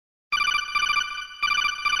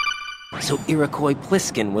So Iroquois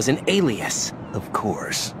Pliskin was an alias. Of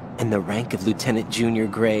course. And the rank of Lieutenant Junior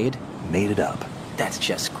grade? Made it up. That's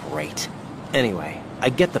just great. Anyway, I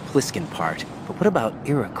get the Pliskin part, but what about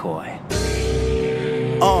Iroquois?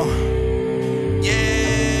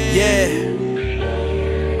 Yeah.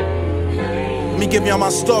 Let me give y'all my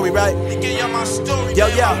story, right? Yo.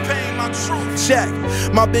 Check.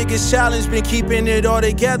 My biggest challenge been keeping it all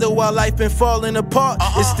together while life been falling apart.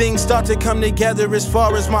 As things start to come together as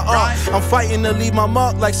far as my art, I'm fighting to leave my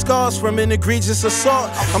mark like scars from an egregious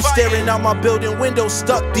assault. I'm staring out my building window,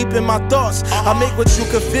 stuck deep in my thoughts. I make what you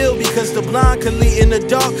can feel because the blind can lead in the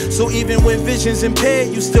dark. So even when vision's impaired,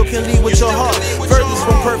 you still can lead with your heart. Furthest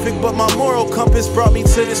from perfect, but my moral compass brought me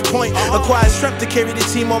to this point. Acquired strength to carry the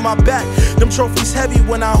team on my back. Them trophies heavy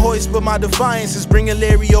when I hoist, but my defiance is bringing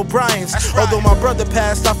Larry O'Brien's. Although my brother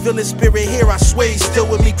passed, I feel his spirit here, I swear he's still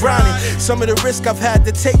with me grinding. Some of the risk I've had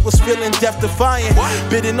to take was feeling death defying.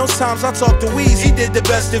 But in those times I talked to Weeze, he did the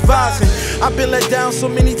best advising. I've been let down so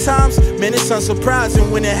many times, man, it's unsurprising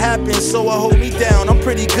when it happens. So I hold me down, I'm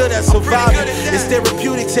pretty good at surviving. It's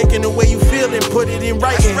therapeutic taking the way you feel and put it in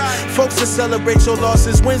writing. Folks that celebrate your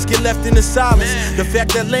losses, wins get left in the silence. The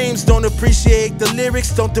fact that lames don't appreciate the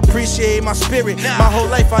lyrics don't depreciate my spirit. My whole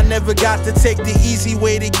life I never got to take the easy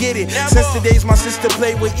way to get it. Since the days my sister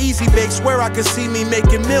played with Easy Bake, swear I could see me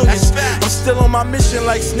making millions. I'm still on my mission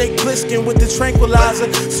like Snake Pliskin with the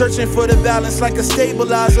tranquilizer, searching for the balance like a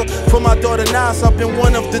stabilizer. For my daughter Nas, I've been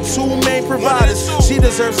one of the two main providers. She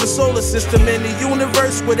deserves a solar system in the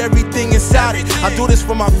universe with everything inside it. I do this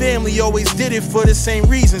for my family, always did it for the same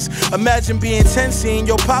reasons. Imagine being 10, seeing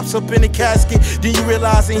your pops up in a casket, then you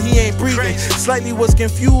realizing he ain't breathing. Slightly was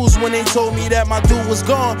confused when they told me that my dude was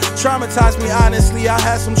gone. Traumatized me honestly, I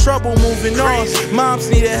had some trouble moving on. Moms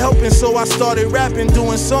needed help and so I started rapping,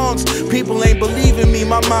 doing songs. People ain't believing me,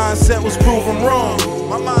 my mindset was proven wrong.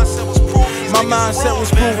 My mindset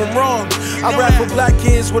was proven wrong. I rap for black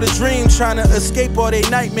kids with a dream, trying to escape all their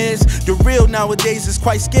nightmares. The real nowadays is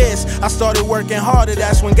quite scarce. I started working harder,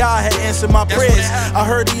 that's when God had answered my prayers. I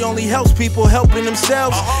heard he only helps people helping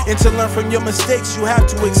themselves. And to learn from your mistakes, you have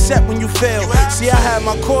to accept when you fail. See, I had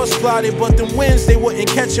my course plotted, but them wins, they wasn't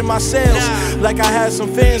catching my sales. Like I had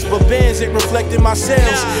some fans, but bands ain't reflecting my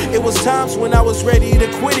sales. It was times when I was ready to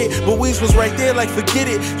quit it, but Weeze was right there like forget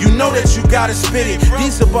it. You know that you gotta spit it.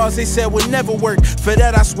 These are bars they said would never work. For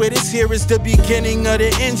that I swear this here is the beginning of the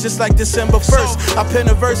end, just like December 1st. I pen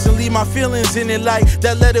a verse and leave my feelings in it like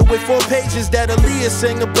that letter with 4 pages that Aaliyah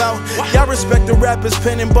sang about. Y'all respect the rappers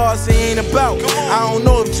penning bars they ain't about. I don't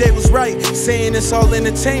know if Jay was right, saying it's all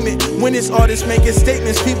entertainment. When it's artists making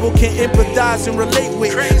statements people can empathize and relate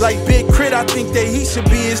with. Like Big Crit, I think that he should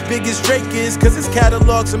be as big as Drake is, cause his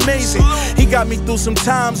catalog's amazing. He got me through some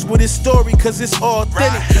times with his story, cause it's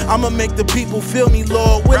authentic. I'ma make the people feel me,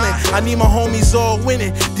 Lord willing. I need my homies all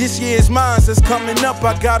winning. This year's mines that's coming up,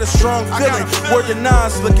 I got a strong feeling. Word to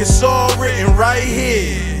Nas, look, it's all written right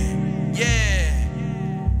here.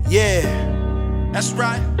 Yeah, that's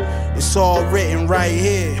right. It's all written right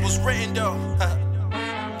here. It was written though.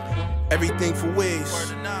 Everything for Weeze. Word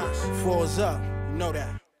to Nas. Fours up, you know that.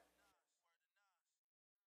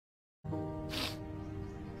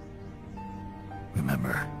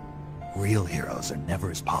 Remember, real heroes are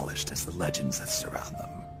never as polished as the legends that surround them.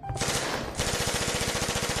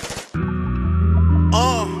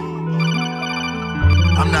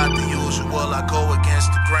 I'm not the usual, I go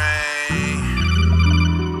against the grain.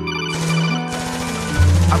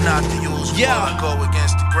 I'm not the usual, I go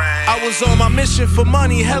against the grain. I was on my mission for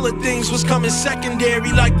money, hella things was coming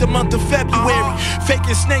secondary, like the month of February.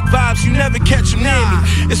 Faking snake vibes, you never catch them near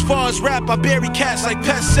me. As far as rap, I bury cats like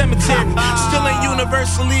Pet Cemetery. Still ain't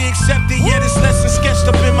universally accepted, yet it's lesson sketched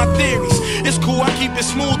up in my theories. It's cool, I keep it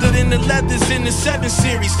smoother than the leathers in the 7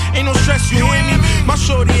 Series. Ain't no stress, you hear me? My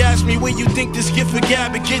shorty asked me, where you think this gift for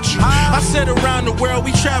gab would get you? I said around the world,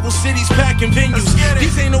 we travel cities, packing venues.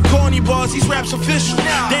 These ain't no corny bars, these raps official.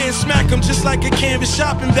 They ain't smack them just like a canvas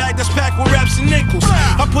shopping bag that's packed with raps and nickels.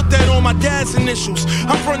 I put that on my dad's initials.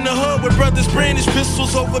 I'm from the hood where brothers brandish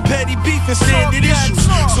pistols over petty beef and standard issues.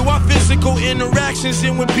 So our physical interactions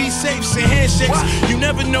end with be safes and handshakes. You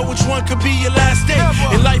never know which one could be your last day.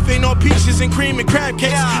 And life ain't all peaches and cream and crab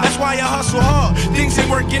cakes. That's why I hustle hard. Things ain't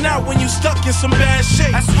working out when you stuck in some bad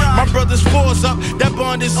shape. My brother's fours up, that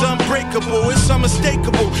bond is unbreakable. It's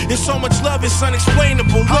unmistakable. It's so much love, it's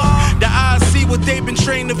unexplainable. Look, the eyes see what they've been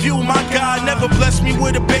trained to view. My God never blessed me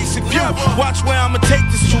with a basic view. Watch where I'ma take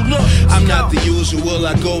this to. Look, I'm not the usual,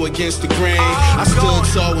 I go against the grain. I stood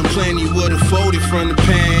tall when plenty would've folded from the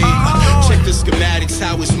pain. Check the schematics,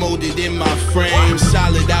 how it's molded in my frame.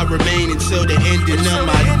 Solid I remain until the ending of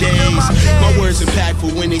my days. days. My words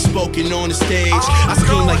impactful when they spoken on the stage. I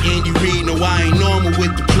scheme like Andy Reid, no I ain't normal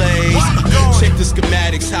with the plays. Check the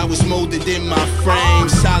schematics, how it's molded in my frame.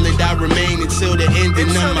 Solid I remain until the ending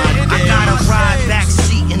of my days. I got a ride back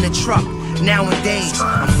seat in the truck. Nowadays,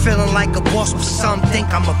 I'm feeling like a boss, but some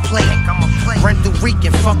think I'm a play. Rent the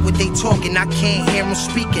weekend, fuck what they talking, I can't hear them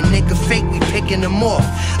speaking. Nigga fake, we picking them off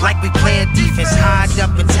like we playing defense. Hide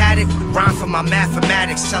up and tatted, rhyme for my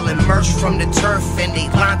mathematics. Selling merch from the turf and they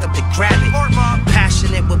lined up to grab it.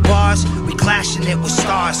 Passionate with bars, we clashing it with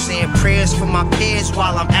stars. Saying prayers for my peers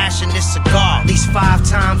while I'm ashing this cigar. At least 5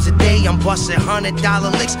 times a day, I'm busting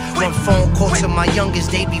 $100 licks. One phone call to my youngest,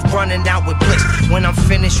 they be running out with blicks. When I'm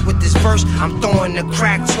finished with this verse, I'm throwing the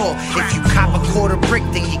crack talk. If you cop a quarter brick,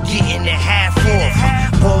 then you're getting it half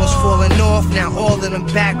off. Balls falling off, now all of them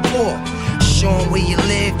back poor. Show 'em where you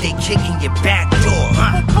live, they kicking your back door.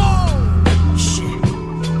 Shit.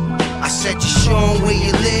 I said you show 'em where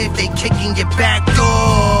you live, they kicking your back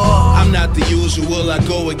door. I'm not the usual, I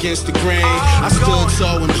go against the grain. I stood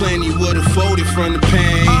tall when plenty would've folded from the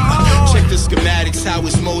pain. Check the schematics, how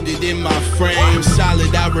it's molded in my frame.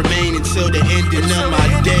 Solid I remain until the ending of my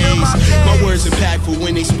days. My words impactful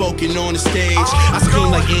when they spoken on the stage. I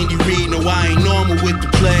scream like Andy Reid, no I ain't normal with the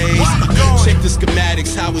plays. Check the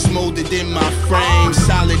schematics, how it's molded in my frame.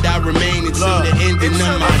 Solid I remain until the ending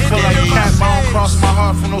of my days. I feel like a cat bone cross my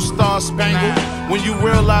heart for no star spangled. When you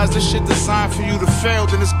realize this shit designed for you to fail,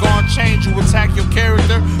 then it's gonna change you. Attack your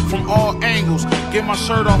character from all angles. Get my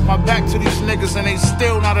shirt off my back to these niggas and they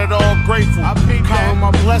still not at all grateful. Counting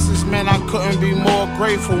my blessings, man, I couldn't be more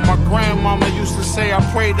grateful. My grandmama used to say, I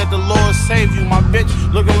pray that the Lord save you. My bitch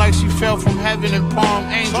looking like she fell from heaven and palm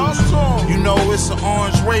angels. You know it's an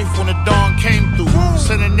orange wraith when the dawn came through.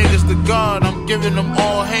 Sending niggas to God, I'm giving them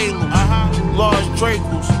all halos. Large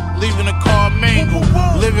Dracos, leaving the car mangled.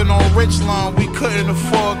 Living on Richline, we couldn't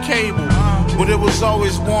afford cable. But it was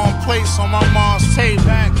always one place on my mom's table.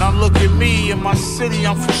 Now look at me, in my city,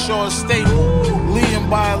 I'm for sure a staple. Leading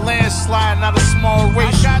by a landslide, not a small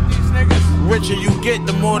race. Richer you get,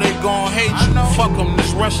 the more they gon' hate you. Fuck them,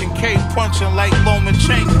 this Russian K punching like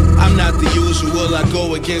Lomachenko. I'm not the usual, I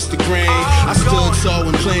go against the grain. I stood tall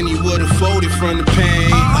when plenty would've folded from the pain.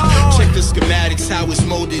 Check the schematics, how it's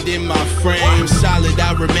molded in my frame. Solid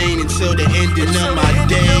I remain until the ending of my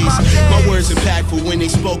days. My words impactful when they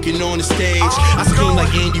spoken on the stage. I scream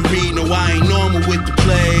like Andy Reid, no I ain't normal with the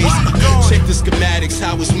plays. Check the schematics,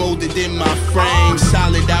 how it's molded in my frame.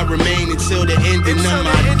 Solid I remain until the ending of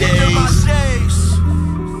my days.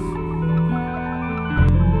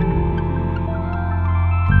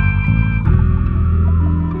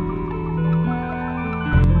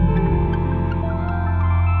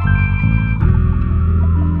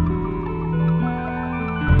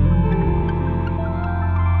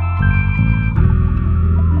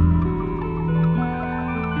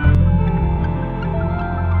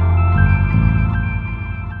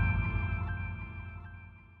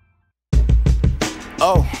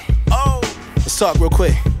 Let's talk real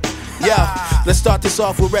quick. Yeah, let's start this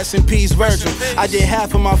off with rest in peace, Virgil. I did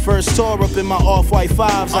half of my first tour up in my off-white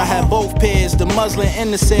 5s. I had both pairs, the muslin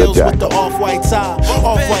and the sails with the off-white tie.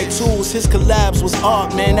 Off-white tools, his collabs was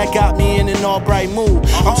art, man, that got me in an all-bright mood.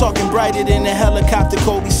 I'm talking brighter than the helicopter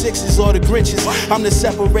Kobe 6s or the Grinches. I'm the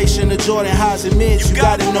separation of Jordan highs and mids, you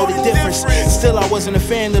gotta know the difference. Still, I wasn't a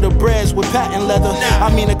fan of the breads with patent leather.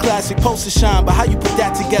 I mean a classic poster shine, but how you put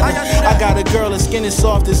that together? I got a girl, her skin is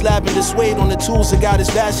soft as lavender suede on the tools, I got his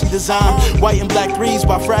flashy design. White and black 3s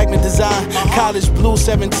by Fragment Design. College blue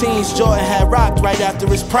 17s, Jordan had rocked right after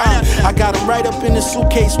his prime. I got him right up in the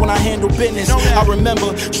suitcase when I handle business. I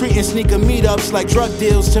remember treating sneaker meetups like drug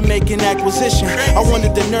deals to make an acquisition. I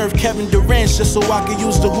wanted to nerve Kevin Durant just so I could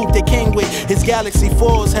use the hoop they came with. His Galaxy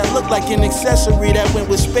 4s had looked like an accessory that went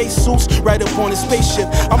with space suits right up on a spaceship.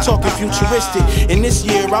 I'm talking futuristic. And this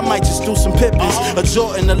year I might just do some Pippins. A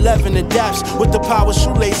Jordan 11 adapts with the power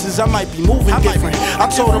shoelaces. I might be moving different. I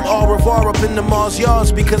told him au revoir up in the Mars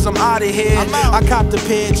yards because I'm out of here. I copped a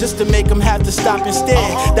pair just to make them have to stop and stare.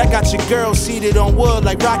 That got your girl seated on wood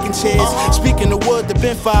like rocking chairs. Speaking of wood, the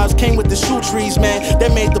Ben 5s came with the shoe trees, man.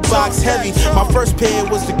 That made the box heavy. My first pair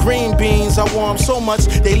was the green beans. I wore them so much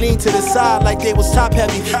they leaned to the side like they was top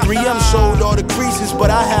heavy. 3M showed all the creases,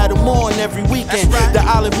 but I had them on every weekend. The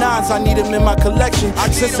olive 9s, I need them in my collection.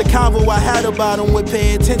 Since the convo I had about them would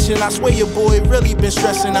pay attention. I swear your boy really been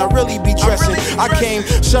stressing. I really be dressing. I came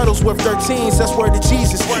shuttles with 13 teens, that's word to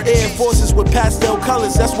Jesus. Air Forces with pastel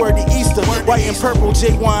colors, that's word to Easter. White and purple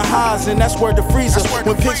J1 highs, and that's word to Freezer.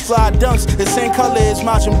 When pigs fly dunks, the same color as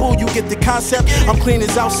Majin Buu, you get the concept. I'm clean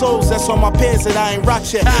as outsoles, that's on my pants that I ain't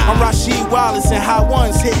rock yet. I'm Rasheed Wallace and high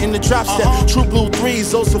ones hitting the drop step. True blue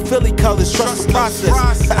threes, those are Philly colors, trust the process.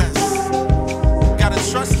 Gotta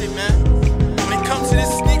trust it, man. When it comes to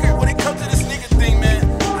this sneaker, thing, man,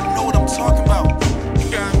 I know what I'm talking about. You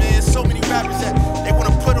know what I mean? So many rappers that they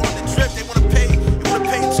wanna put on the drip, they wanna pay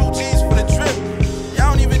 2 G's for the drip.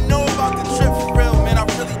 Y'all don't even know about the drip for real, man. I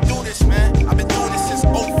really do this, man. I've been doing this since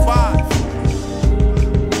 05.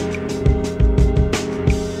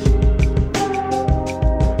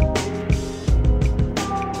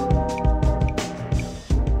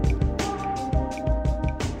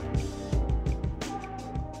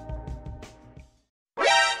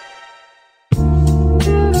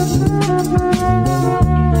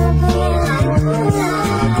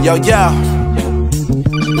 Yo, yo.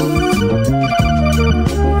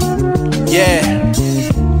 Yeah.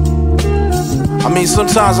 I mean,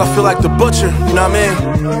 sometimes I feel like the butcher, you know what I mean?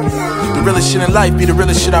 The realest shit in life be the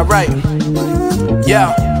realest shit I write.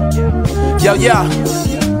 Yeah. Yo, yo.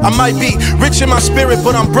 I might be rich in my spirit,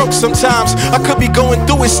 but I'm broke sometimes. I could be going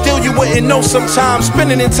through it, still you wouldn't know sometimes.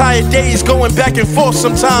 Spending entire days going back and forth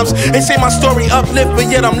sometimes. They say my story uplift, but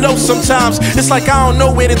yet I'm low sometimes. It's like I don't know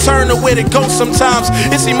where to turn or where to go sometimes.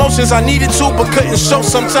 It's emotions I needed to, but couldn't show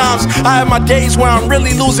sometimes. I have my days where I'm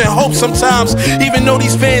really losing hope sometimes. Even though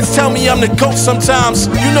these fans tell me I'm the GOAT sometimes.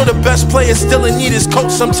 You know the best player still in need is coach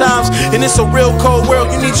sometimes. And it's a real cold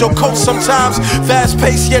world, you need your coach sometimes. Fast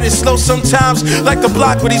paced, yet it's slow sometimes. Like the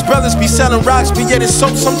block with these brothers be selling rocks, but yet it's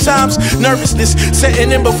soap sometimes. Nervousness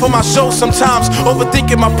setting in before my show sometimes.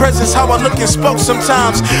 Overthinking my presence, how I look and spoke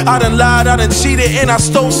sometimes. I done lied, I done cheated, and I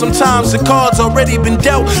stole sometimes. The cards already been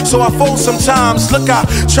dealt, so I fold sometimes. Look, I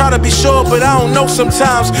try to be sure, but I don't know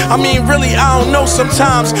sometimes. I mean, really, I don't know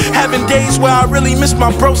sometimes. Having days where I really miss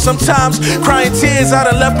my bro sometimes. Crying tears, I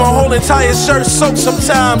done left my whole entire shirt soaked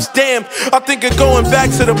sometimes. Damn, I think of going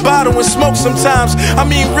back to the bottle and smoke sometimes. I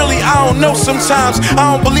mean, really, I don't know sometimes.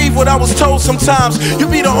 I don't believe what I was told sometimes. You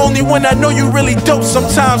be the only one that know you really dope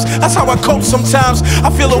sometimes. That's how I cope sometimes.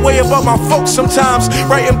 I feel a way about my folks sometimes.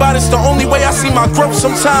 Writing about it's the only way I see my growth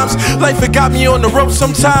sometimes. Life it got me on the rope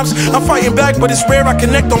sometimes. I'm fighting back, but it's rare I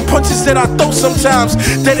connect on punches that I throw sometimes.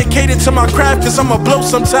 Dedicated to my craft, cause I'ma blow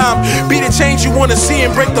sometime. Be the change you wanna see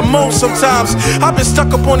and break the mold sometimes. I've been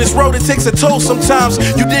stuck up on this road, it takes a toll sometimes.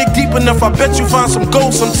 You dig deep enough, I bet you find some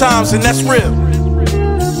gold sometimes, and that's real.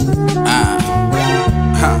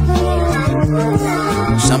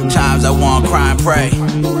 Sometimes I wanna cry and pray.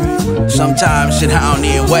 Sometimes shit I don't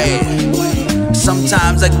even wait.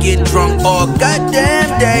 Sometimes I get drunk all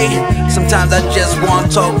goddamn day. Sometimes I just wanna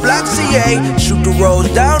talk block CA. Shoot the roads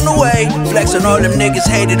down the way. Flexing all them niggas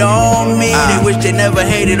hated on me. They wish they never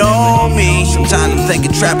hated on me. Sometimes I'm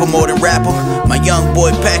thinking trapper more than rapper. My young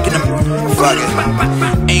boy packing them. Fuck it.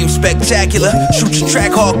 Aim spectacular. Shoot your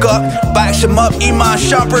track hawk up. Box him up, eat my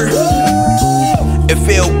shopper. It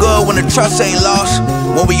feel good when the trust ain't lost.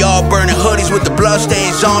 When we all burning hoodies with the blood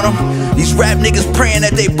stains on them. These rap niggas praying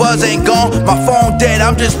that they buzz ain't gone. My phone dead,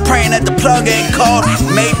 I'm just praying that the plug ain't called.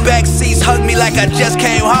 Made back seats hug me like I just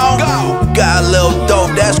came home. Got a little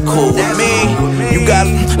dope, that's cool with me. You got,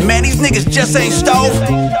 man, these niggas just ain't stove.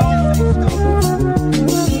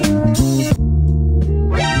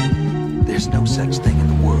 There's no such thing in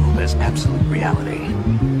the world as absolute reality.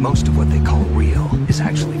 Most of what they call real is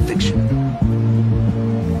actually fiction.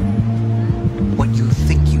 What you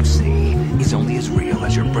think you see is only as real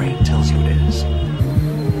as your brain tells you it is.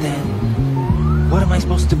 Then, what am I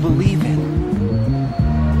supposed to believe in?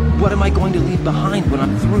 What am I going to leave behind when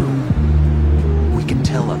I'm through? We can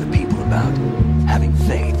tell other people about having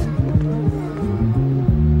faith.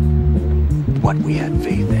 What we had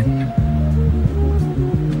faith in.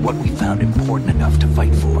 What we found important enough to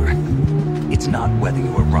fight for. It's not whether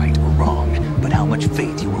you were right or wrong, but how much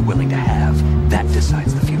faith you were willing to have. That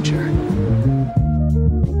decides the future.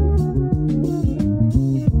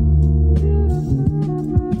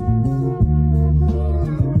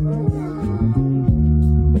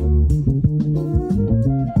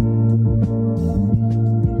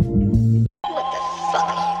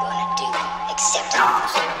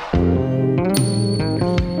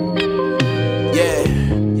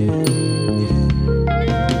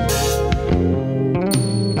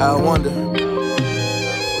 I wonder.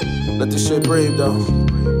 Let this shit breathe though.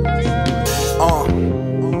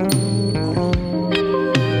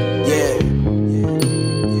 Yeah.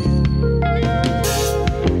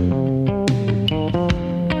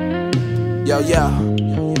 Yo, yo.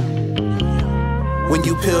 When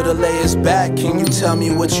you peel the layers back, can you tell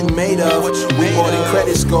me what you made of? We more than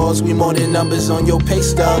credit scores, we more than numbers on your pay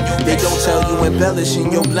stub. They don't tell you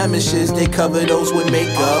embellishing your blemishes, they cover those with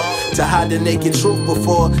makeup to hide the naked truth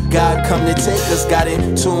before God come to take us. Got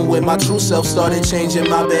in tune with my true self, started changing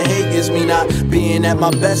my behaviors. Me not being at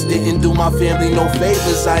my best didn't do my family no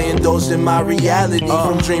favors. I indulged in my reality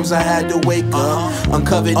from dreams I had to wake up.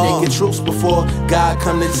 Uncovered naked truths before God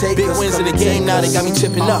come to take us. Big wins in the game, now they got me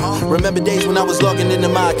chipping up. Remember days when I was logging into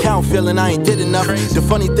my account feeling I ain't did enough. The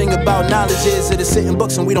funny thing about knowledge is that it's sitting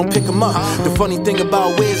books and we don't pick them up. The funny thing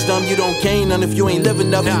about wisdom, you don't gain none if you ain't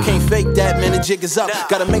living up. You can't fake that, man, the jig is up.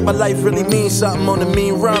 Gotta make my life really mean something on the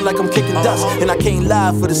mean run like I'm kicking dust. And I can't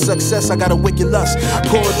lie, for the success I got a wicked lust.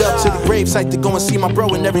 Pulled up to the gravesite to go and see my bro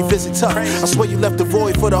and every visit tough. I swear you left a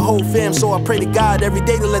void for the whole fam, so I pray to God every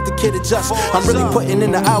day to let the kid adjust. I'm really putting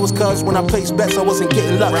in the hours, cause when I placed bets I wasn't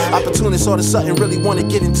getting luck. Opportunists all of a sudden really want to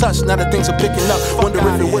get in touch. Now that things are picking up, wonder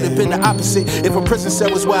if it would have been the opposite if a prison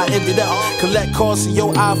cell was where I ended up. Collect calls to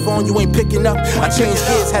your iPhone, you ain't picking up. I changed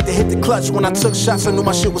gears, had to hit the clutch. When I took shots I knew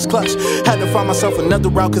my shit was clutch. Had to find myself another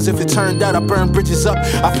route, cause if it turned out I burned bridges up.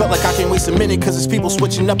 I felt like I can't waste a minute, cause it's people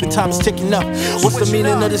switching up and time is ticking up. What's the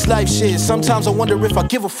meaning of this life shit? Sometimes I wonder if I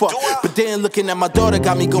give a fuck. But then looking at my daughter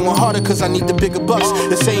got me going harder, cause I need the bigger bucks.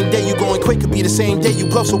 The same day you going quick could be the same day you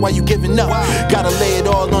blow, so why you giving up? Gotta lay it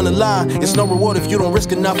all on the line, it's no reward if you don't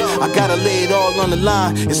risk enough. I gotta lay it all on the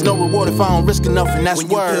line, it's no reward if I don't risk enough. And that's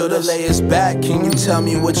when you peel the layers back, can you tell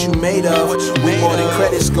me what you made of? We more than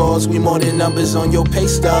credit scores, we more than numbers on your pay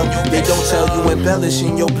stub. They don't tell you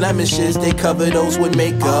embellishing your blemishes, they cover those with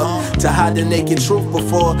makeup to hide the naked truth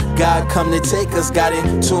before God come to take us. Got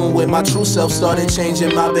in tune with my true self, started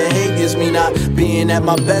changing my behaviors. Me not being at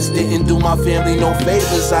my best didn't do my family no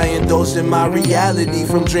favors. I indulged in my reality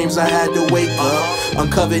from dreams I had to wake up.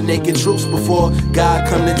 Uncovered naked truths before God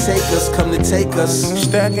come to take us, come to take us.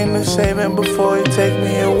 Stacking the saving before you take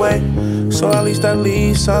me away, so at least I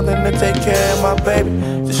leave something to take care of my baby.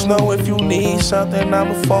 Just know if you need something,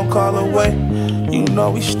 I'm a phone call away. You know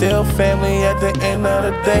we still family at the end of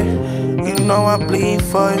the day. You know I bleed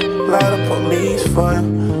for you, lot of police for you.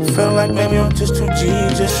 Feel like maybe I'm just too G,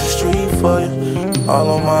 just too street for you. All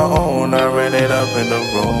on my own, I ran it up in the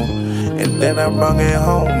room, and then I brung it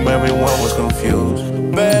home, everyone was confused.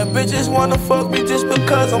 Bad bitches wanna fuck me just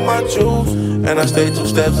because of my jewels, and I stay 2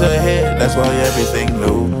 steps ahead, that's why everything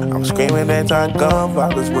new. I'm screaming anti-gun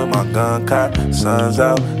violence with my gun cock. Sun's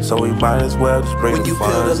out, so we might as well just bring the funds out. When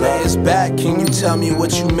you peel the layers back, can you tell me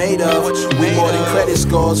what you made of? We more than credit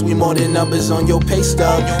scores, we more than numbers on your pay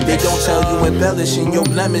stub. They don't tell you embellishing your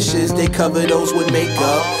blemishes, they cover those with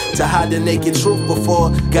makeup to hide the naked truth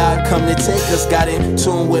before God come to take us. Got in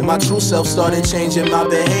tune with my true self, started changing my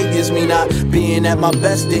behaviors. Me not being at my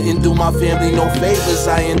best didn't do my family no favors.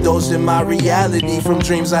 I indulged in my reality from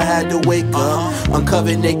dreams I had to wake up.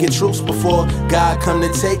 Uncovered naked truths before God come to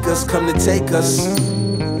take us, come to take us.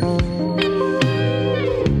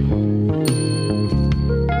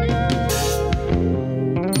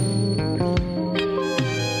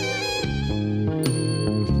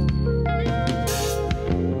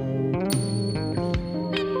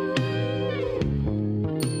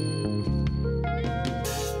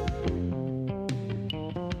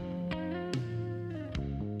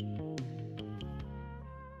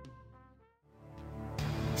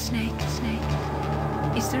 Snake,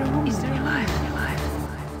 is there a woman in your life?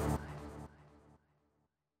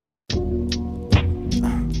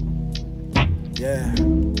 Yeah.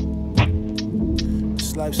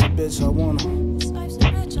 This life's a bitch, I wanna.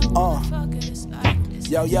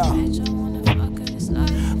 Yo,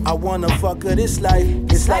 I wanna fuck her this life.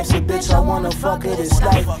 This life's a bitch, I wanna fuck her this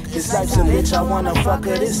life. This life's a bitch, I wanna fuck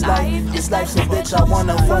her this life. This life's a bitch, I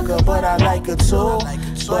wanna fuck her, but I like her too.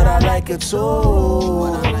 But I like her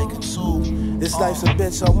too. This life's a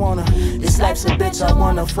bitch, I wanna. This life's a bitch, I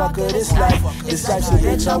wanna fuck her this life. This life's a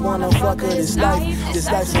bitch, I wanna fuck her this life. This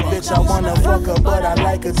life's a bitch, I wanna fuck her, but I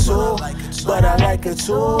like her too. But I like her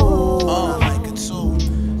too.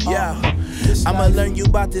 Yeah. I'ma learn you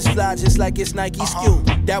about this fly just like it's Nike SKU.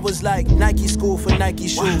 That was like Nike school for Nike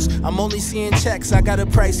shoes. I'm only seeing checks, I got a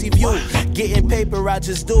pricey view. Getting paper, I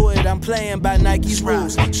just do it, I'm playing by Nike's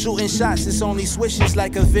rules. Shooting shots, it's only swishes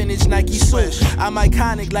like a vintage Nike swoosh. I'm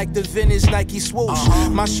iconic like the vintage Nike swoosh.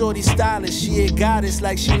 My shorty stylish, she a goddess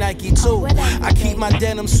like she Nike too. I keep my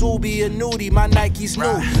denim Subi a nudie, my Nike's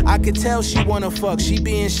new. I could tell she wanna fuck, she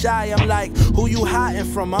being shy. I'm like, who you hiding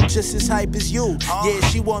from? I'm just as hype as you. Yeah,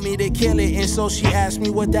 she want me to kill it cheating, so she asked me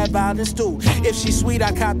what that violence do. If she sweet,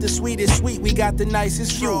 I cop the sweetest sweet. We got the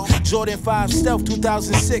nicest view. Jordan 5 Stealth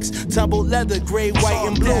 2006, tumbled leather, gray, white,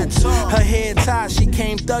 and blue. Her hair tied, she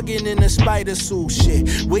came thuggin' in a spider suit.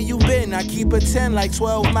 Shit, where you been? I keep a 10 like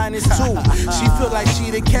 12 minus 2. She feel like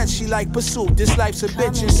she the catch, she like pursuit. This life's a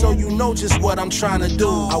bitch, and so you know just what I'm trying to do.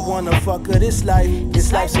 I wanna fuck her this life.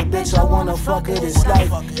 This life's a bitch, I wanna fuck her this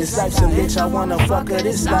life. This life's a bitch, I wanna fuck her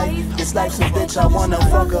this life. This life's a bitch, I wanna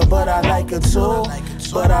fuck her, but I like her too.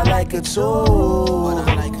 But I like her too.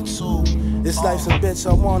 This life's a bitch,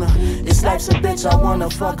 I wanna. This life's a bitch, I wanna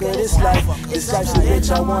fuck her this life. This life's a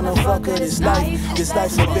bitch, I wanna fuck her this life. This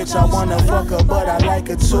life's a bitch, I wanna fuck her, but I like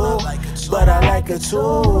her too. But I like her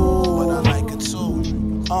too.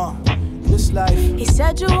 This life. He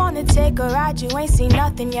said you wanna take a ride, you ain't seen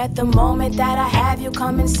nothing yet. The moment that I have you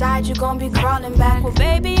come inside, you gon' be crawling back. Well,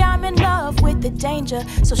 baby, I'm in love with the danger,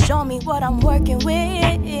 so show me what I'm working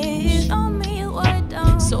with. Show me what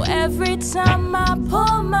I'm. So every time I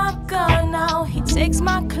pull my gun out, he takes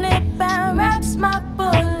my clip and wraps my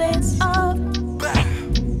bullets up,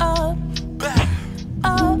 up,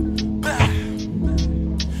 up.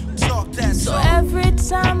 So every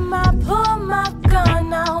time I pull my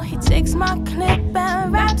gun out, he takes my clip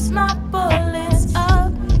and wraps my bullets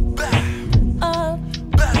up, up,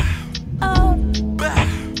 up.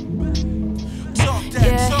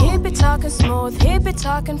 Yeah, he be talking smooth, he be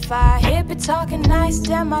talking fire, he be talking nice.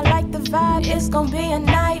 Damn, I like the vibe, it's gon' be a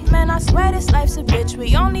night. Man, I swear this life's a bitch,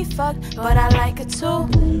 we only fuck, but I like it too.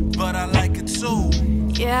 But I like it too.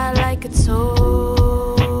 Yeah, I like it too.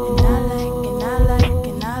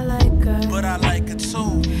 But I like it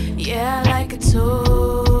too. Yeah, I like it too.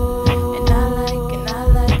 And I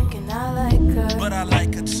like her. But I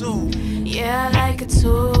like it too. Yeah, I like it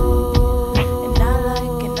too. And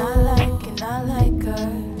I like her.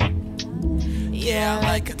 Yeah, I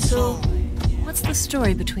like it too. What's the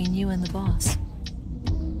story between you and the boss?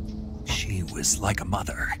 She was like a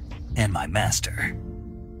mother, and my master.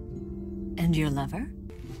 And your lover?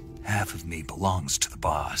 Half of me belongs to the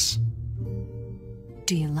boss.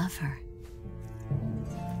 Do you love her?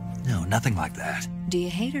 No, nothing like that. Do you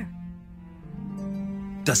hate her?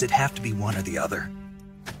 Does it have to be one or the other?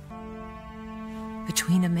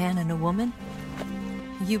 Between a man and a woman?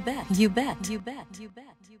 You bet. You bet. You bet. You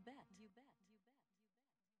bet. You bet.